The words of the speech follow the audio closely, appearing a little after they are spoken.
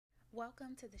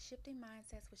Welcome to the Shifting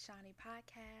Mindsets with Shawnee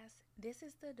podcast. This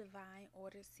is the Divine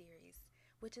Order series,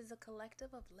 which is a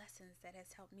collective of lessons that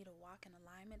has helped me to walk in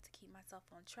alignment to keep myself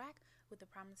on track with the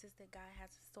promises that God has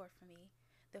in store for me.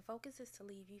 The focus is to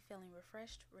leave you feeling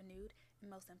refreshed, renewed, and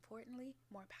most importantly,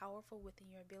 more powerful within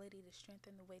your ability to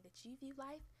strengthen the way that you view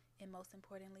life and most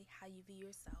importantly, how you view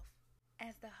yourself.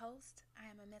 As the host, I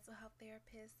am a mental health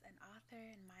therapist, an author,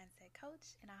 and mindset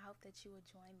coach, and I hope that you will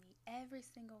join me every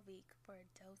single week for a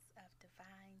dose of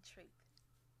divine truth.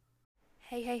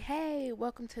 Hey,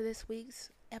 welcome to this week's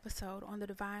episode on the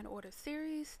Divine Order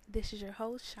series. This is your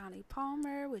host, Shawnee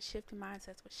Palmer with Shifting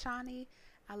Mindsets with Shawnee.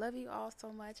 I love you all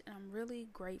so much, and I'm really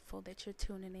grateful that you're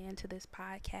tuning in to this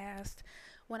podcast.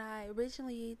 When I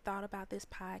originally thought about this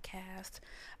podcast,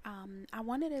 I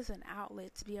wanted as an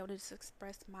outlet to be able to just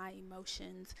express my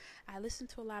emotions. I listen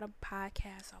to a lot of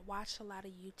podcasts, I watch a lot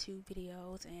of YouTube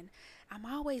videos, and I'm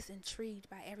always intrigued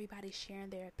by everybody sharing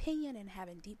their opinion and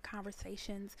having deep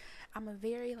conversations. I'm a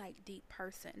very deep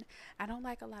person. I don't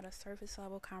like a lot of surface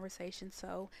level conversations,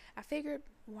 so I figured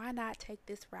why not take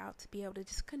this route to be able to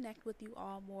just connect with you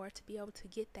all more, to be able to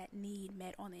get that need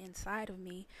met on the inside of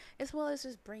me, as well as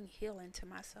just bring healing to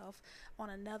myself on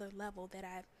another level that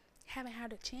I haven't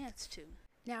had a chance to.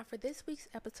 Now, for this week's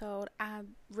episode, I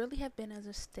really have been in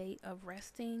a state of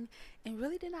resting and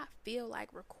really did not feel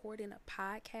like recording a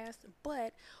podcast.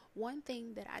 But one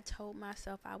thing that I told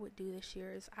myself I would do this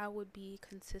year is I would be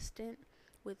consistent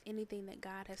with anything that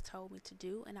God has told me to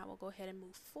do, and I will go ahead and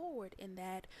move forward in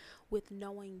that with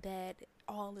knowing that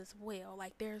all is well.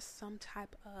 Like there's some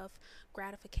type of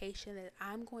gratification that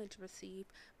I'm going to receive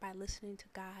by listening to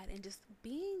God and just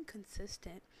being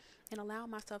consistent and allow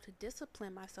myself to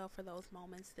discipline myself for those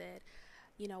moments that,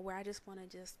 where I just want to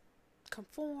just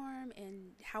conform,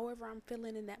 and however I'm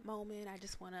feeling in that moment, I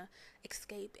just want to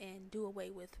escape and do away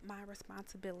with my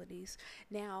responsibilities.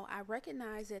 Now, I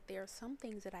recognize that there are some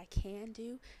things that I can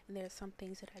do and there are some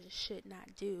things that I just should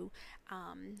not do,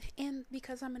 and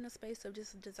because I'm in a space of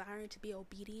just desiring to be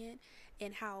obedient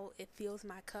and how it fills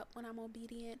my cup when I'm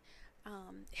obedient,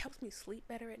 it helps me sleep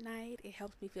better at night. It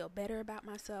helps me feel better about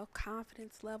myself,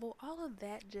 confidence level, all of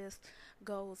that just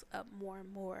goes up more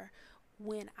and more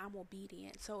when I'm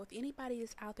obedient. So if anybody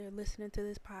is out there listening to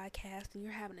this podcast and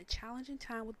you're having a challenging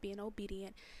time with being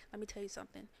obedient, let me tell you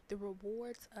something. The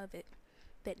rewards of it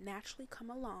that naturally come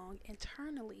along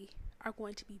internally are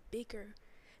going to be bigger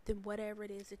than whatever it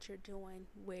is that you're doing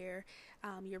where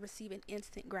you're receiving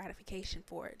instant gratification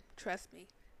for it. Trust me.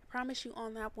 I promise you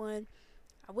on that one.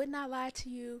 I would not lie to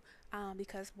you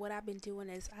because what I've been doing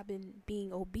is I've been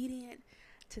being obedient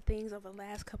to things over the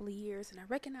last couple of years, and I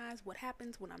recognize what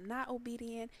happens when I'm not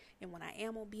obedient and when I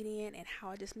am obedient and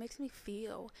how it just makes me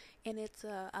feel, and it's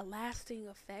a lasting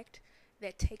effect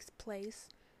that takes place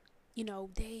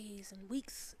days and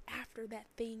weeks after that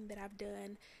thing that I've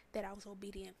done that I was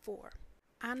obedient for.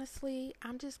 Honestly,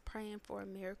 I'm just praying for a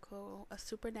miracle, a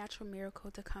supernatural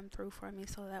miracle to come through for me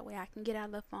so that way I can get out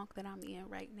of the funk that I'm in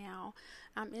right now.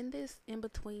 I'm in this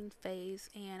in-between phase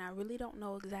and I really don't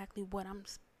know exactly what I'm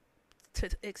to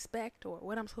expect or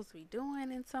what I'm supposed to be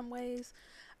doing in some ways,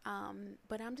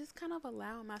 but I'm just kind of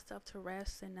allowing myself to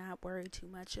rest and not worry too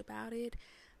much about it.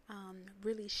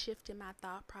 Really shifting my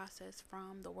thought process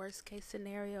from the worst case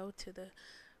scenario to the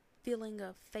feeling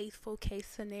of faithful case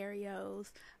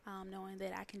scenarios, knowing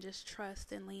that I can just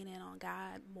trust and lean in on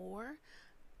God more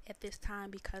at this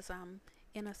time because I'm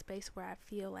in a space where I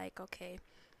feel like, okay,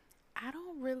 I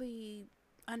don't really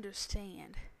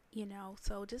understand,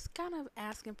 so just kind of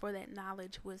asking for that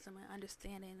knowledge, wisdom, and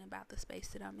understanding about the space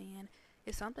that I'm in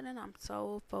is something that I'm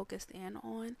so focused in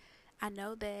on. I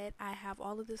know that I have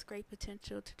all of this great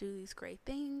potential to do these great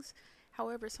things.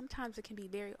 However, sometimes it can be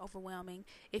very overwhelming.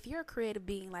 If you're a creative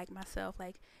being like myself,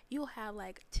 you'll have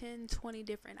 10, 20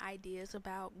 different ideas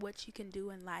about what you can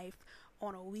do in life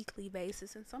on a weekly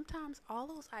basis. And sometimes all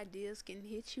those ideas can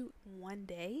hit you one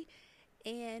day.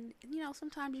 And,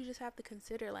 sometimes you just have to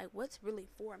consider what's really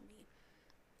for me.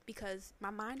 Because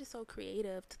my mind is so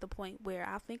creative to the point where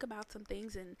I'll think about some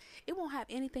things and it won't have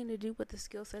anything to do with the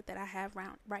skill set that I have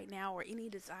right now or any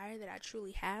desire that I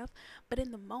truly have. But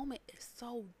in the moment, it's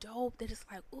so dope that it's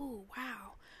like, ooh,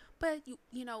 wow. But,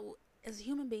 as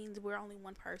human beings, we're only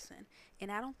one person.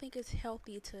 And I don't think it's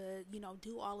healthy to,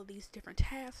 do all of these different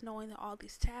tasks, knowing that all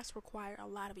these tasks require a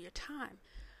lot of your time.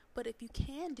 But if you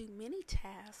can do many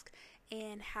tasks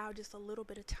and have just a little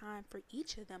bit of time for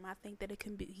each of them, I think that it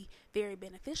can be very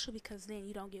beneficial because then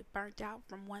you don't get burnt out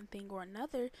from one thing or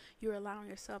another. You're allowing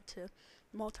yourself to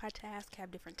multitask,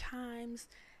 have different times,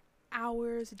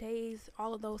 hours, days,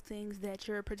 all of those things that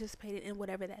you're participating in,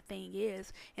 whatever that thing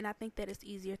is. And I think that it's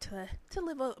easier to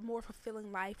live a more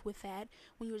fulfilling life with that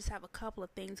when you just have a couple of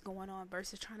things going on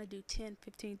versus trying to do 10,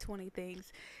 15, 20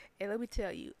 things. And let me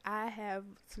tell you, I have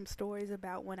some stories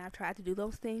about when I've tried to do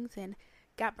those things and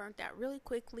got burnt out really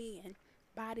quickly, and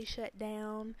body shut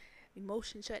down,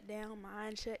 emotion shut down,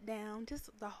 mind shut down, just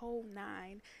the whole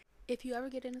nine. If you ever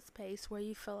get in a space where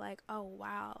you feel like, oh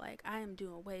wow, like I am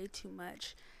doing way too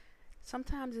much,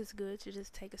 sometimes it's good to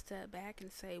just take a step back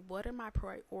and say, what are my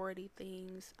priority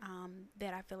things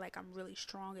that I feel like I'm really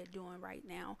strong at doing right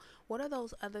now? What are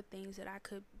those other things that I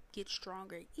could get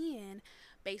stronger in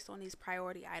based on these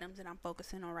priority items that I'm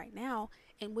focusing on right now?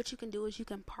 And what you can do is you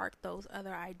can park those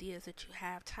other ideas that you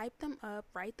have, type them up,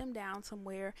 write them down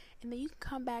somewhere, and then you can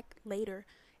come back later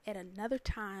at another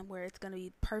time where it's going to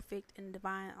be perfect in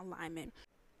divine alignment.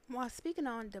 While speaking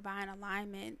on divine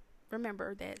alignment,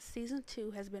 remember that season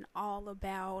 2 has been all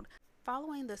about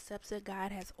following the steps that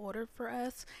God has ordered for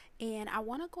us. And I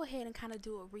want to go ahead and kind of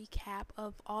do a recap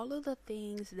of all of the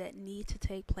things that need to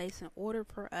take place in order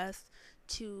for us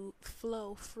to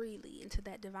flow freely into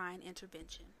that divine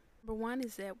intervention. Number one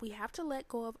is that we have to let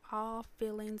go of all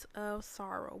feelings of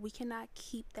sorrow. We cannot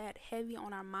keep that heavy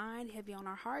on our mind, heavy on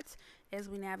our hearts as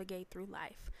we navigate through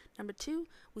life. Number two,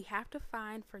 we have to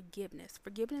find forgiveness.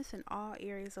 Forgiveness in all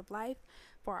areas of life,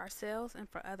 for ourselves and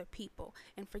for other people.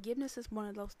 And forgiveness is one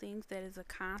of those things that is a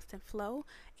constant flow,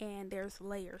 and there's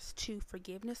layers to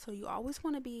forgiveness. So you always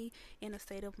want to be in a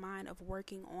state of mind of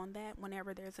working on that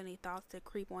whenever there's any thoughts that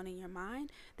creep on in your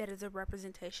mind that is a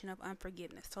representation of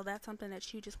unforgiveness. So that's something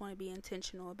that you just want to be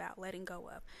intentional about letting go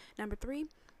of. Number three,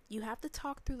 you have to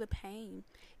talk through the pain.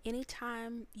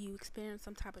 Anytime you experience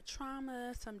some type of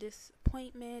trauma, some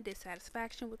disappointment,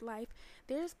 dissatisfaction with life,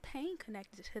 there's pain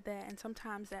connected to that, and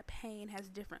sometimes that pain has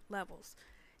different levels.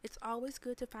 It's always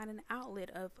good to find an outlet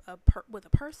with a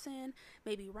person,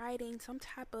 maybe writing, some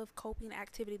type of coping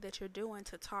activity that you're doing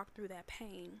to talk through that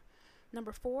pain.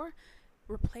 Number four,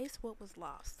 replace what was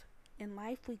lost. In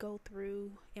life, we go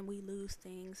through and we lose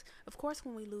things. Of course,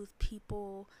 when we lose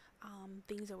people,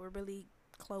 things that we're really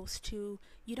close to,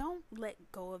 you don't let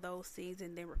go of those things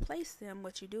and then replace them.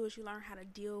 What you do is you learn how to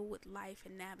deal with life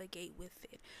and navigate with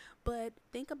it. But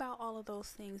think about all of those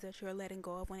things that you're letting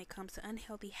go of when it comes to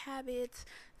unhealthy habits,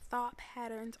 thought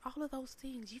patterns, all of those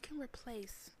things. You can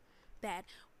replace that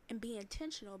and be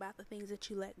intentional about the things that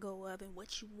you let go of and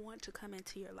what you want to come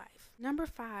into your life. Number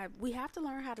five, we have to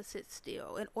learn how to sit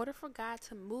still. In order for God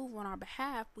to move on our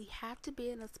behalf, we have to be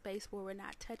in a space where we're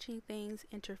not touching things,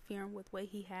 interfering with what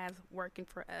He has working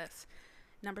for us.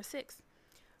 Number six,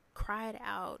 cry it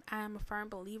out. I am a firm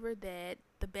believer that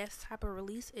the best type of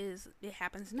release is it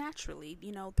happens naturally,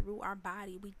 through our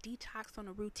body. We detox on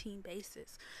a routine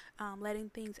basis, letting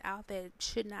things out that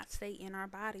should not stay in our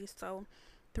bodies. So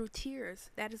through tears,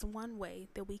 that is one way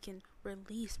that we can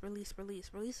release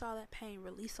all that pain,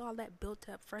 release all that built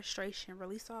up frustration,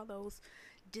 release all those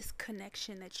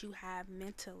disconnection that you have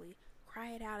mentally. Cry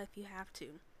it out if you have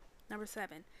to. Number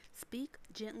seven, speak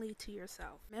gently to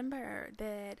yourself. Remember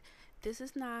that this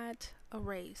is not a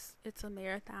race. It's a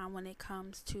marathon when it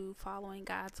comes to following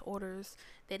God's orders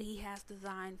that He has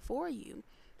designed for you.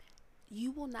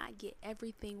 You will not get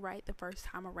everything right the first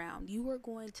time around. You are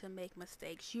going to make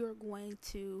mistakes. You are going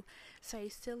to say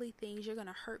silly things. You're going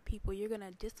to hurt people. You're going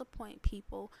to disappoint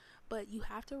people. But you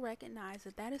have to recognize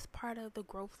that that is part of the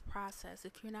growth process.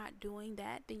 If you're not doing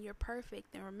that, then you're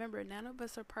perfect. And remember, none of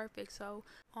us are perfect. So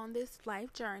on this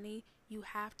life journey, you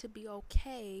have to be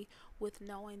okay with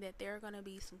knowing that there are going to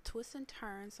be some twists and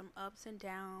turns, some ups and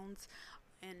downs,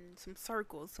 and some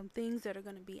circles, some things that are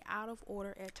going to be out of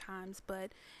order at times.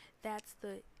 But that's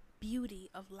the beauty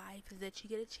of life, is that you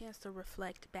get a chance to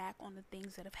reflect back on the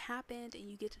things that have happened, and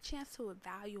you get a chance to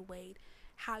evaluate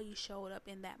how you showed up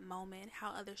in that moment,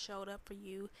 how others showed up for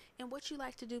you, and what you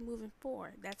like to do moving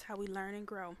forward. That's how we learn and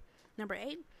grow. Number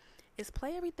 8 is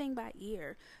play everything by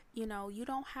ear. You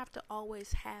don't have to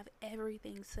always have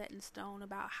everything set in stone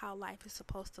about how life is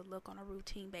supposed to look on a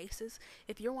routine basis.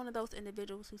 If you're one of those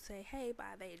individuals who say, hey, by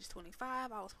the age of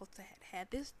 25, I was supposed to have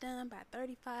had this done, by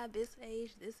 35, this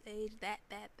age, that,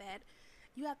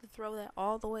 you have to throw that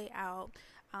all the way out.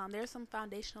 There's some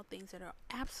foundational things that are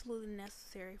absolutely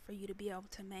necessary for you to be able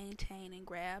to maintain and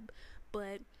grab,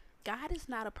 but God is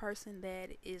not a person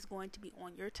that is going to be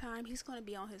on your time. He's going to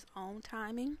be on His own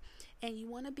timing, and you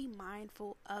want to be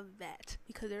mindful of that,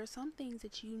 because there are some things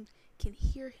that you can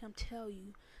hear Him tell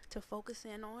you to focus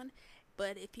in on,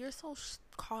 But if you're so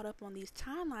caught up on these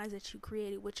timelines that you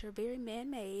created, which are very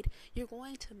man-made, you're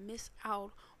going to miss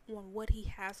out on what he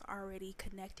has already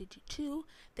connected you to,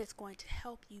 that's going to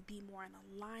help you be more in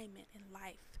alignment in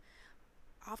life.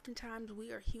 Oftentimes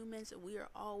we are humans and we are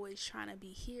always trying to be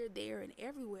here, there, and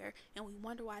everywhere, and we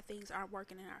wonder why things aren't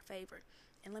working in our favor.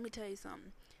 And let me tell you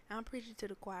something, I'm preaching to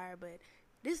the choir, but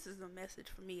this is a message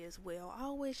for me as well.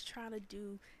 Always trying to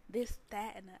do this,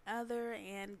 that, and the other,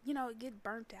 and get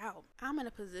burnt out. I'm in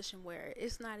a position where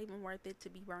it's not even worth it to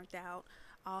be burnt out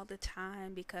all the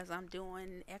time because I'm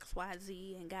doing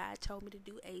XYZ and God told me to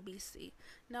do ABC.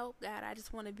 Nope, God, I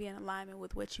just want to be in alignment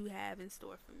with what you have in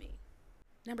store for me.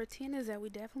 Number 10 is that we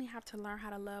definitely have to learn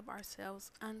how to love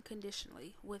ourselves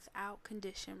unconditionally, without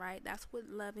condition, right? That's what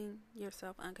loving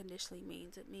yourself unconditionally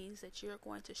means. It means that you're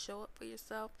going to show up for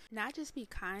yourself, not just be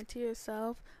kind to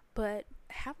yourself, but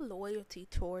have loyalty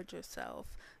towards yourself.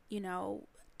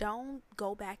 Don't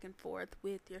go back and forth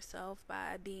with yourself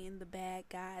by being the bad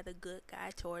guy, the good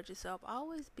guy towards yourself.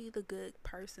 Always be the good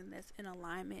person that's in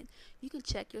alignment. You can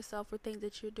check yourself for things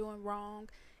that you're doing wrong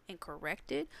and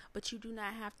correct it, but you do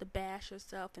not have to bash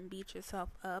yourself and beat yourself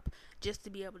up just to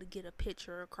be able to get a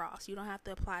picture across. You don't have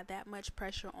to apply that much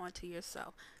pressure onto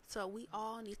yourself. So we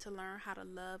all need to learn how to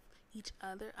love each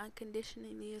other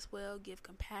unconditionally as well, give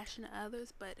compassion to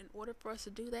others. But in order for us to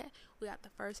do that, we have to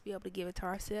first be able to give it to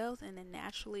ourselves, and then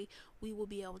naturally we will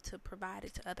be able to provide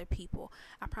it to other people.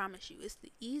 I promise you, it's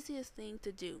the easiest thing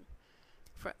to do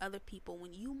for other people.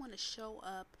 When you want to show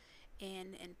up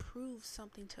and prove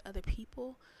something to other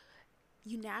people,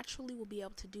 you naturally will be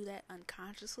able to do that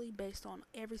unconsciously based on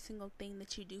every single thing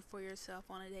that you do for yourself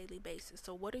on a daily basis.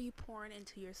 So what are you pouring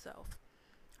into yourself?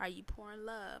 Are you pouring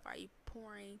love? Are you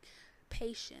pouring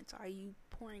patience? Are you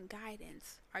pouring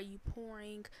guidance? Are you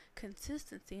pouring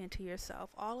consistency into yourself?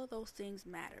 All of those things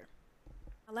matter.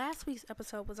 Last week's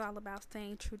episode was all about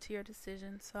staying true to your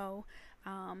decision. So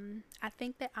I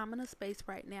think that I'm in a space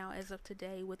right now as of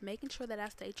today with making sure that I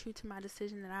stay true to my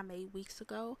decision that I made weeks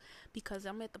ago, because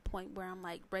I'm at the point where I'm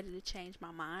like ready to change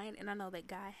my mind. And I know that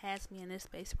God has me in this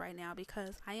space right now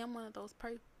because I am one of those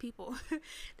people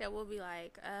that will be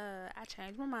like, I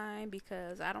changed my mind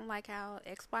because I don't like how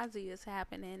XYZ is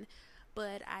happening.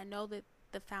 But I know that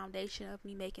the foundation of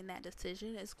me making that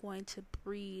decision is going to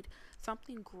breed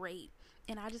something great.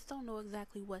 And I just don't know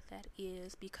exactly what that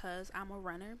is because I'm a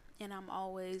runner and I'm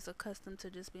always accustomed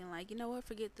to just being like, you know what,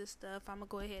 forget this stuff. I'm going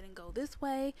to go ahead and go this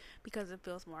way because it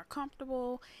feels more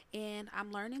comfortable. And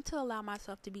I'm learning to allow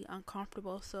myself to be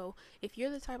uncomfortable. So if you're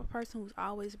the type of person who's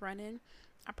always running,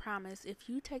 I promise if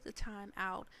you take the time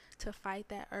out to fight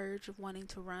that urge of wanting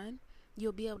to run,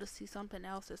 you'll be able to see something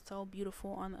else that's so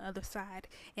beautiful on the other side.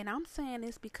 And I'm saying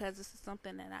this because this is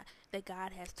something that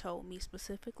God has told me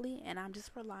specifically, and I'm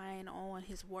just relying on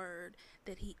his word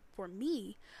that he, for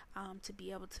me, to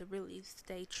be able to really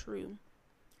stay true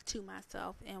to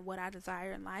myself and what I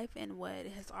desire in life and what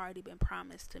has already been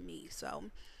promised to me. So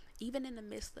even in the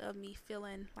midst of me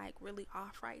feeling like really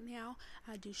off right now,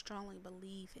 I do strongly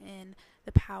believe in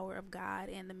the power of God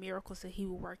and the miracles that he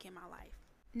will work in my life.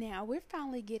 Now, we're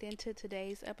finally getting to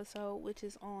today's episode, which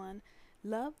is on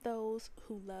love those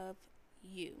who love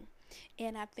you.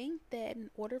 And I think that in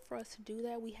order for us to do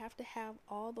that, we have to have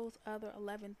all those other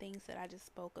 11 things that I just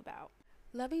spoke about.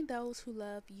 Loving those who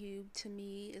love you, to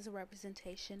me, is a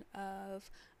representation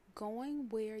of going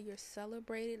where you're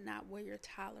celebrated, not where you're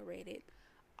tolerated.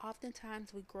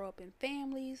 Oftentimes we grow up in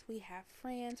families, we have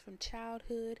friends from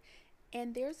childhood,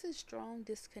 and there's a strong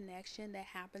disconnection that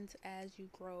happens as you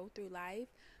grow through life,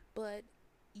 but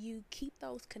you keep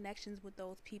those connections with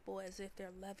those people as if they're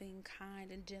loving,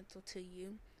 kind, and gentle to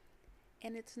you.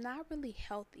 And it's not really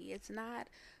healthy. It's not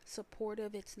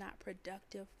supportive. It's not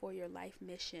productive for your life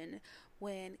mission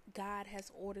when God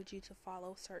has ordered you to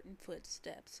follow certain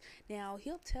footsteps. Now,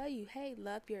 he'll tell you, hey,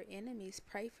 love your enemies,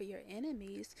 pray for your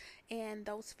enemies. And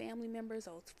those family members,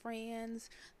 those friends,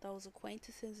 those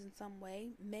acquaintances in some way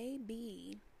may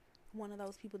be one of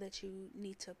those people that you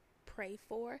need to pray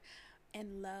for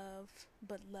and love,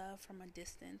 but love from a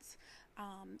distance.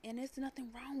 And there's nothing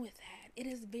wrong with that. It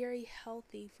is very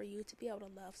healthy for you to be able to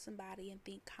love somebody and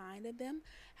think kind of them,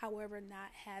 however,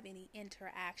 not have any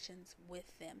interactions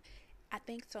with them. I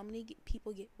think so many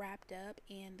people get wrapped up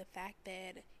in the fact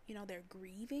that, they're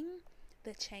grieving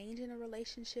the change in a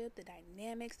relationship, the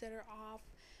dynamics that are off,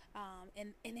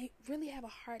 and they really have a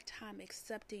hard time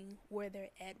accepting where they're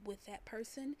at with that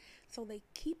person. So they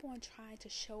keep on trying to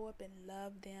show up and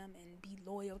love them and be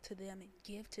loyal to them and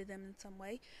give to them in some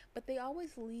way, but they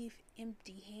always leave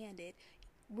empty-handed,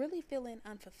 really feeling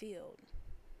unfulfilled.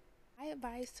 My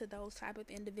advice to those type of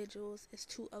individuals is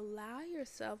to allow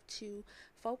yourself to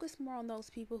focus more on those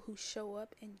people who show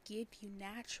up and give you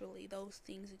naturally those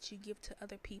things that you give to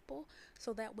other people,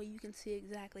 so that way you can see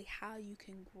exactly how you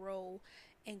can grow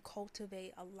and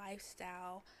cultivate a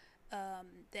lifestyle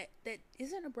that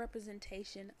isn't a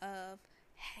representation of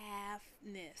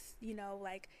halfness.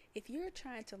 Like if you're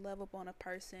trying to love up on a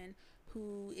person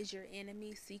who is your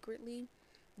enemy secretly,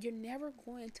 you're never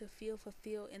going to feel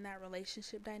fulfilled in that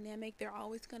relationship dynamic. They're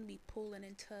always going to be pulling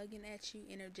and tugging at you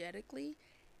energetically,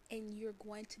 and you're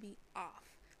going to be off.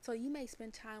 So you may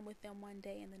spend time with them one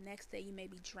day, and the next day you may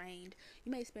be drained.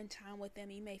 You may spend time with them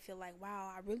and you may feel like,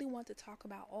 wow, I really want to talk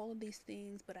about all of these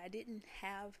things, but I didn't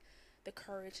have the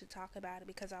courage to talk about it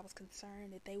because I was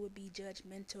concerned that they would be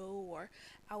judgmental, or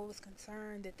I was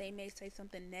concerned that they may say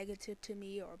something negative to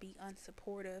me or be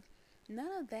unsupportive.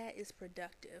 None of that is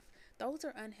productive. Those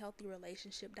are unhealthy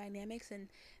relationship dynamics, and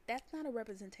that's not a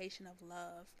representation of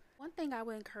love. One thing I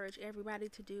would encourage everybody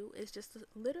to do is just to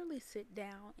literally sit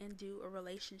down and do a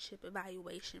relationship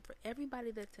evaluation for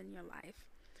everybody that's in your life.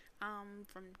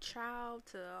 From child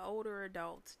to older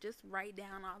adults, just write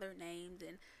down all their names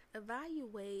and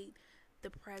evaluate the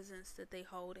presence that they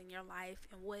hold in your life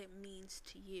and what it means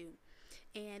to you.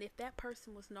 And if that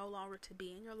person was no longer to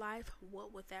be in your life,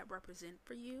 what would that represent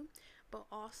for you? But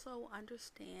also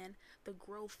understand the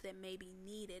growth that may be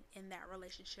needed in that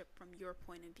relationship from your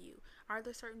point of view. Are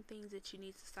there certain things that you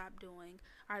need to stop doing?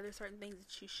 Are there certain things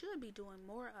that you should be doing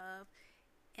more of?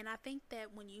 And I think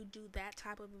that when you do that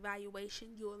type of evaluation,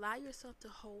 you allow yourself to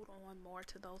hold on more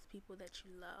to those people that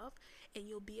you love, and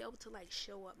you'll be able to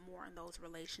show up more in those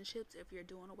relationships if you're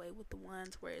doing away with the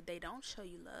ones where they don't show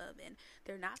you love and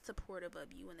they're not supportive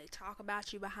of you and they talk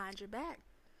about you behind your back.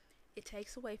 It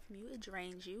takes away from you, it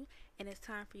drains you, and it's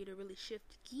time for you to really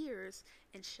shift gears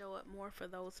and show up more for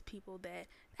those people that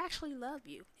actually love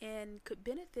you and could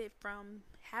benefit from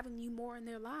having you more in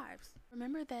their lives.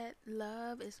 Remember that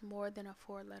love is more than a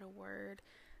 4-letter word.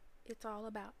 It's all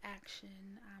about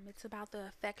action. It's about the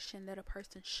affection that a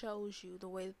person shows you, the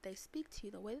way that they speak to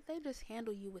you, the way that they just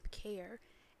handle you with care.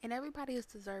 And everybody is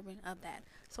deserving of that.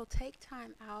 So take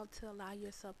time out to allow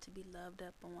yourself to be loved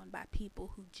up on by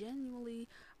people who genuinely,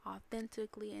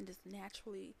 authentically, and just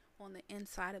naturally on the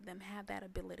inside of them have that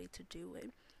ability to do it.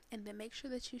 And then make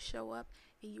sure that you show up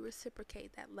and you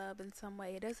reciprocate that love in some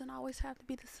way. It doesn't always have to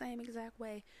be the same exact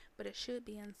way, but it should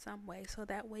be in some way. So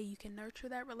that way you can nurture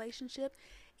that relationship.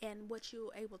 And what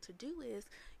you're able to do is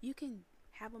you can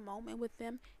have a moment with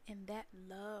them, and that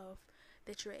love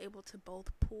that you're able to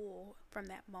both pull from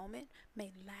that moment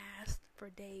may last for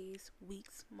days,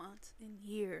 weeks, months, and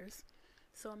years.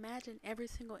 So imagine every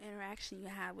single interaction you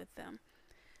have with them.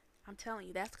 I'm telling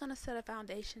you, that's going to set a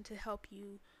foundation to help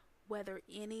you weather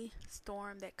any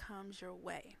storm that comes your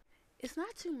way. It's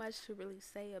not too much to really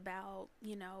say about,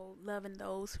 loving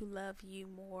those who love you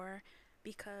more,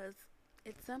 because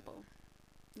it's simple.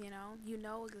 You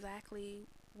know exactly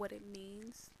what it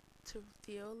means to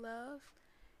feel love.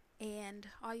 And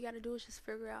all you got to do is just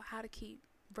figure out how to keep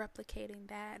replicating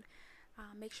that.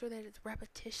 Make sure that it's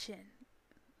repetition.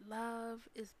 Love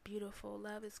is beautiful.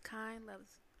 Love is kind.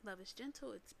 Love is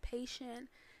gentle. It's patient.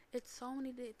 It's so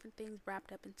many different things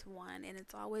wrapped up into one. And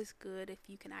it's always good if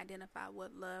you can identify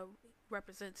what love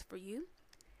represents for you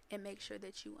and make sure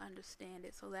that you understand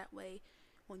it. So that way,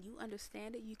 when you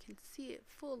understand it, you can see it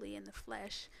fully in the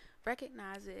flesh,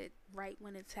 recognize it right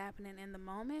when it's happening in the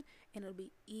moment, and it'll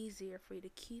be easier for you to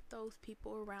keep those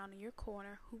people around in your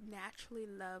corner who naturally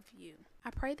love you.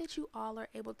 I pray that you all are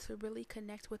able to really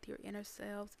connect with your inner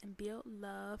selves and build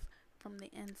love from the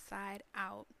inside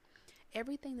out.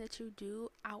 Everything that you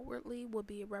do outwardly will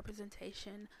be a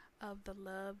representation of the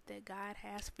love that God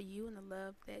has for you and the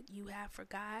love that you have for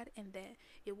God, and that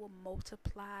it will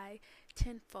multiply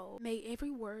tenfold. May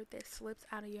every word that slips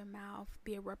out of your mouth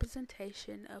be a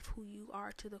representation of who you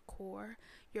are to the core.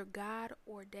 Your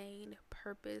God-ordained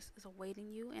purpose is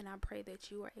awaiting you, and I pray that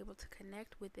you are able to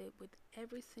connect with it with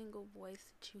every single voice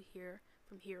that you hear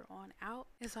from here on out.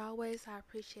 As always, I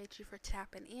appreciate you for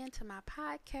tapping into my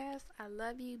podcast. I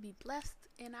love you. Be blessed,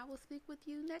 and I will speak with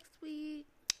you next week.